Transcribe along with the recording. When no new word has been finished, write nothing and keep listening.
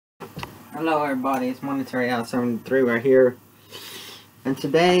Hello everybody, it's Monetary Out 73 right here. And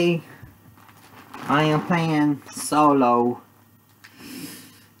today I am playing solo.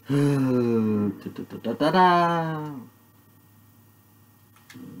 I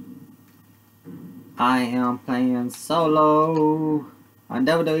am playing solo on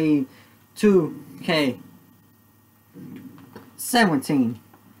WWE 2K17.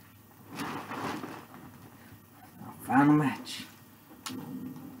 Final match.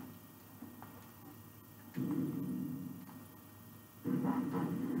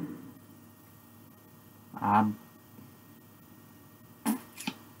 I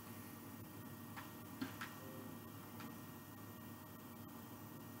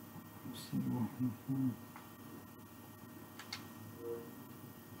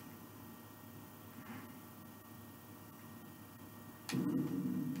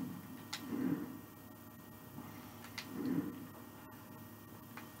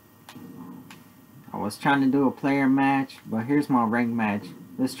was trying to do a player match, but here's my rank match.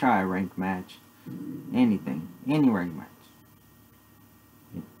 Let's try a rank match. Anything. Any rank match.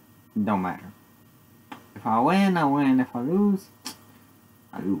 It don't matter. If I win, I win. If I lose,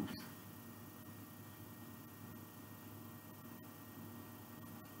 I lose.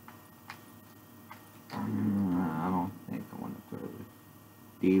 I don't think I want to play with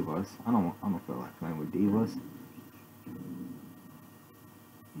divas. I don't feel like playing with divas.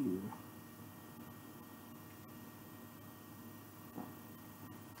 Yeah.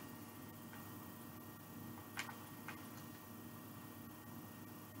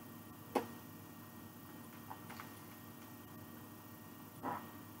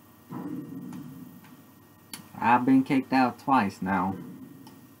 I've been kicked out twice now.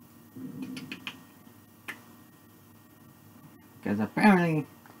 Because apparently,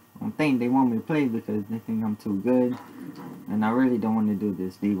 I don't think they want me to play because they think I'm too good. And I really don't want to do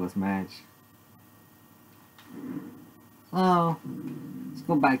this Divas match. So, let's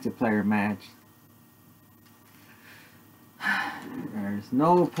go back to player match. There's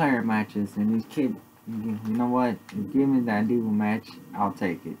no player matches and these kids, you know what? Give me that Diva match, I'll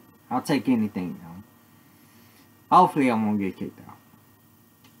take it. I'll take anything now. Hopefully I won't get kicked out.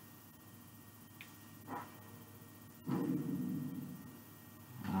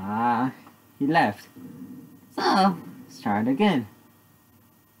 He left. So, let's try it again.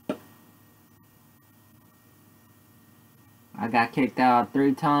 I got kicked out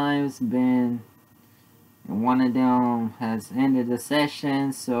 3 times, and one of them has ended the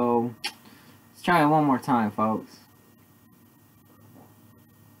session, so let's try it one more time, folks.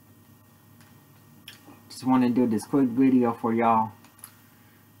 Just want to do this quick video for y'all,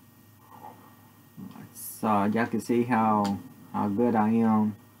 so y'all can see how good I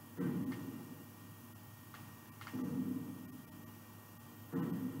am.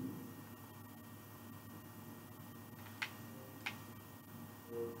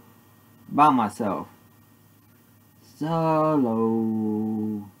 By myself.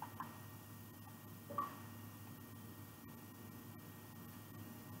 Solo.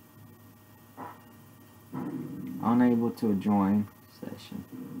 Unable to join session.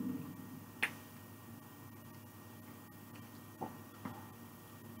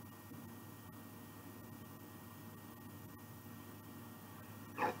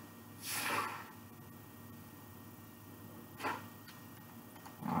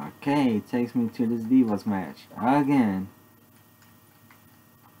 Okay, it takes me to this Divas match again.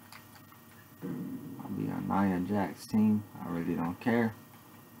 I'll be on Nia Jax's team. I really don't care.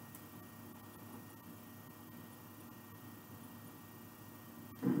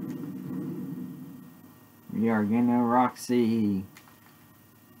 We are getting Roxy.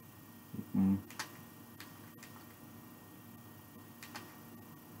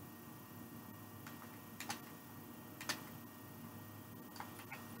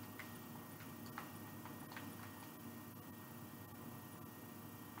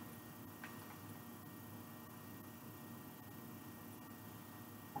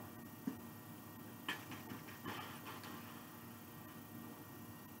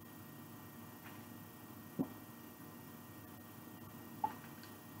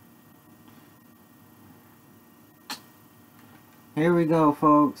 Here we go,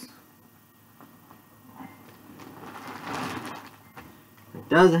 folks. If it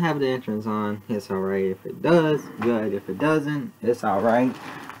doesn't have the entrance on, it's alright. If it does, good. If it doesn't, it's alright.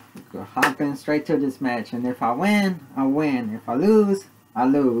 Go hopping straight to this match, and if I win, I win. If I lose, I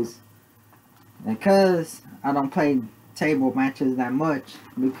lose. Because I don't play table matches that much,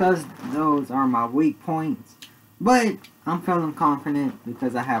 because those are my weak points. But I'm feeling confident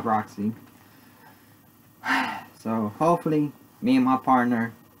because I have Roxy. So hopefully me and my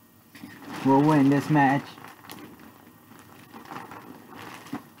partner will win this match.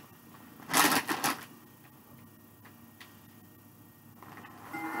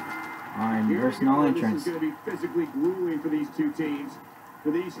 Alright, there's no entrance. This is going to be physically grueling for these two teams.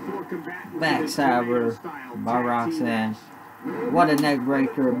 For these four combatants. Backstabber by Roxanne. What a neck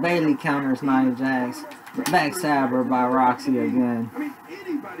breaker. Bailey counters Nia Jax. Backstabber by Roxy again. I mean,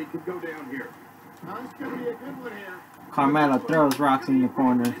 anybody could go down here. It's going to be a good one here. Carmella throws Roxy in the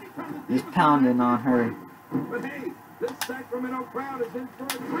corner. Just pounding on her. But hey, this Sacramento crowd is in for a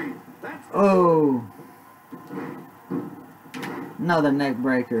treat. Oh. Another neck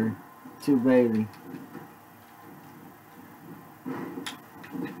breaker to Bailey.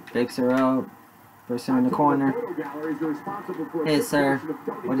 Picks her up. Puts her in the corner. Hey, sir.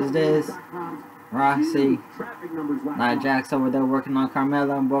 What is this? Roxy. Nia Jax over there working on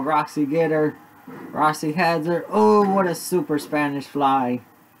Carmella. But Roxy get her. Roxy has her. Oh, what a super Spanish fly.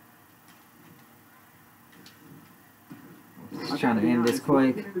 Just trying to end this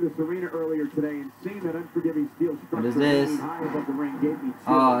quick. What is this?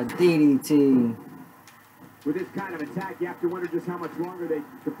 Oh, DDT. With this kind of attack, you have to wonder just how much longer they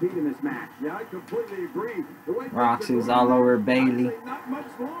compete in this match. Yeah, I completely agree. Roxy's all over Bailey. Not much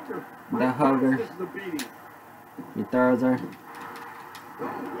longer. The hugger. He throws her.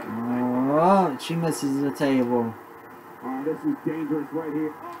 Oh, she misses the table. Oh, this is dangerous right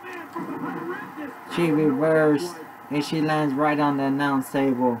here. Oh, man, from behind the red. She reversed, and she lands right on the announce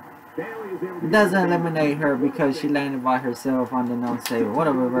table. It doesn't eliminate her because she landed by herself on the announce table. What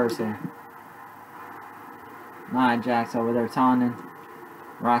a reversal. Nia Jax over there taunting.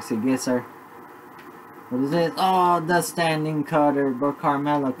 Roxy gets her. What is this? Oh, the standing cutter, but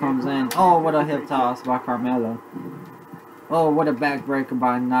Carmella comes in. Oh, what a hip toss by Carmella. Oh, what a backbreaker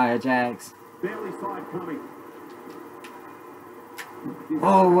by Nia Jax. Bailey saw it coming.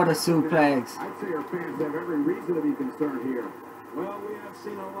 Oh, what a suplex. I'd say our fans have every reason to be concerned here. Well, we have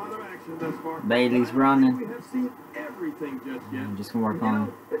seen a lot of action thus far. Bailey's running. We have seen everything just yet. I'm just gonna work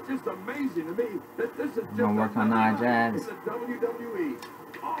on. It's just amazing to me that this is just gonna work on Nia Jax. The WWE,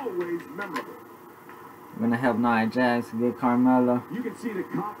 always memorable. I'm gonna help Nia Jax get Carmella. You can see the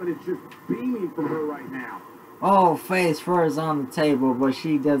confidence just beaming from her right now. Oh, face first on the table, but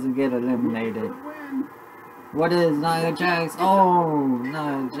she doesn't get eliminated. What is Nia Jax? Oh,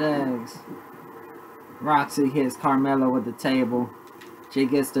 Nia Jax. Roxy hits Carmella with the table. She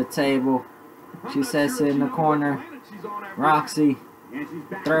gets the table. She sets it in the corner. Roxy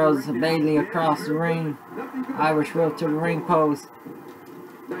throws Bailey across the ring. Irish whip to the ring post.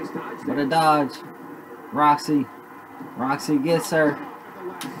 What a dodge. Roxy gets her.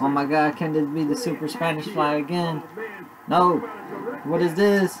 Oh my god, can this be the super Spanish fly again? No. What is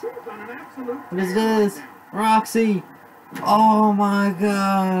this? What is this? Roxy. Oh my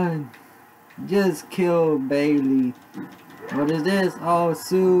god. Just killed Bailey. What is this? Oh,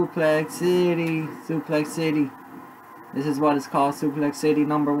 Suplex City. Suplex City. This is what it's called. Suplex City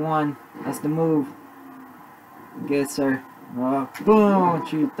 #1. That's the move. Gets her. Oh, boom.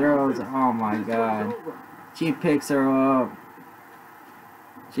 She throws. Oh my god. She picks her up.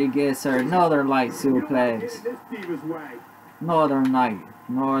 She gets her another light suplex. Northern light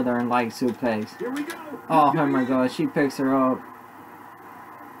suplex. Oh my god. She picks her up.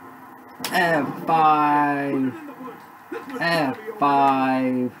 F5.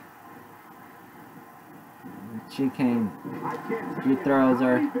 F5. She throws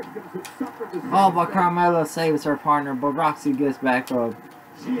her. Oh, but Carmella saves her partner, but Roxy gets back up.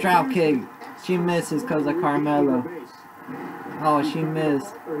 Drop kick. She misses because of Carmella. Oh, she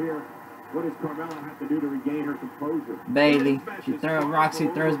missed. What does Carmella have to do to regain her composure? Bailey. Roxy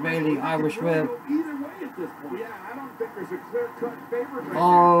throws Bailey. Irish whip.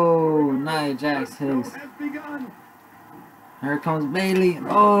 Oh, Nia Jax hits. Here comes Bailey.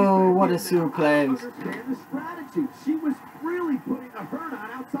 Oh, what a suplex. She was really putting a hurt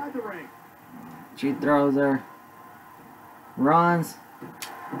on outside the ring. She throws her. Runs.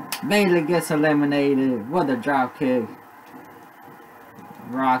 Bailey gets eliminated. What a drop kick.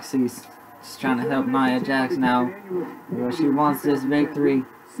 Roxy's just trying to help Nia Jax now. She wants this victory.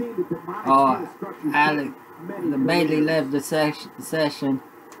 Oh, Alex. The Bailey left the session.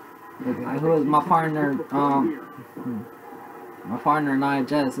 Who is my partner? My partner Nia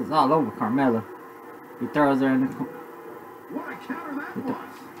Jax is all over Carmella. He throws her in the. What a counter that was!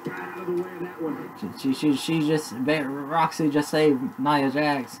 Got out of the way of that one. She just Roxy just saved Nia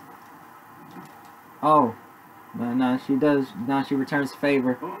Jax. Oh, no, she does. Now she returns the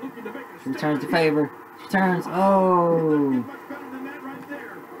favor. She returns the favor. She turns. Oh.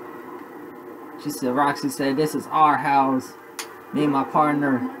 She said. Roxy said, "This is our house." Me and my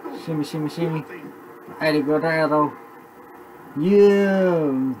partner, shimmy, shimmy, shimmy. Eddie Guerrero.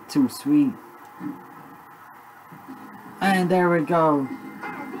 Yeah, too sweet. And there we go.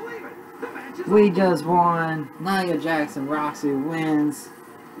 We just won. Nia Jackson Roxy wins.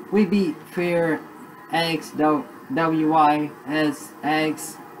 We beat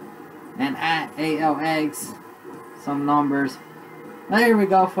FEARxWySx and at ALX some numbers. There we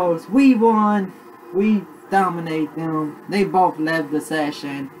go, folks. We won. We dominate them. They both left the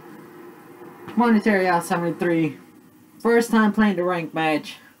session. Monetary out 73. First time playing the ranked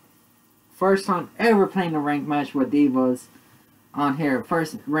match. First time ever playing the ranked match with Divas on here.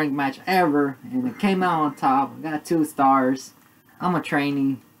 First ranked match ever. And it came out on top. I got 2 stars. I'm a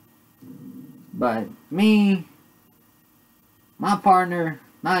trainee. But me, my partner,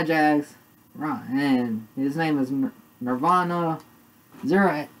 Nijax, and his name is Nirvana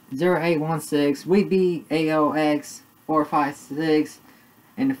 0816. We beat ALX456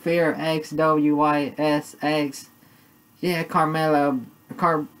 and FEARxWySx. Yeah, Carmella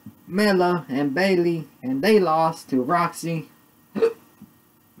and Bailey, and they lost to Roxy,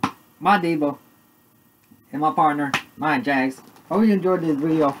 my diva, and my partner, Nijax. Hope you enjoyed this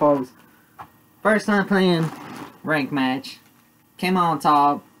video, folks. First time playing ranked match. Came out on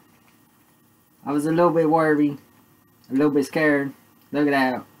top. I was a little bit worried, a little bit scared. Look at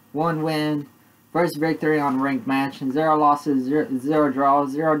that. 1 win. First victory on ranked match. 0 losses, 0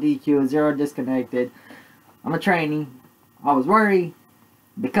 draws, 0 DQ, 0 disconnected. I'm a trainee. I was worried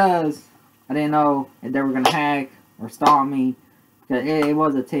because I didn't know if they were going to hack or stall me. It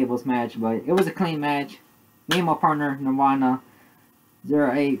was a tables match, but it was a clean match. Me and my partner, Nirvana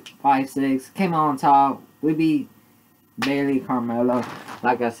 0856, came out on top. We beat Bailey, Carmella,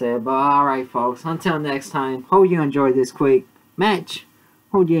 like I said. But alright, folks, until next time, hope you enjoyed this quick match.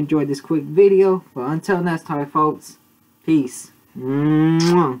 Hope you enjoyed this quick video. But until next time, folks, peace.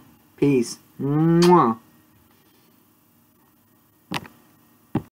 Mwah. Peace. Mwah.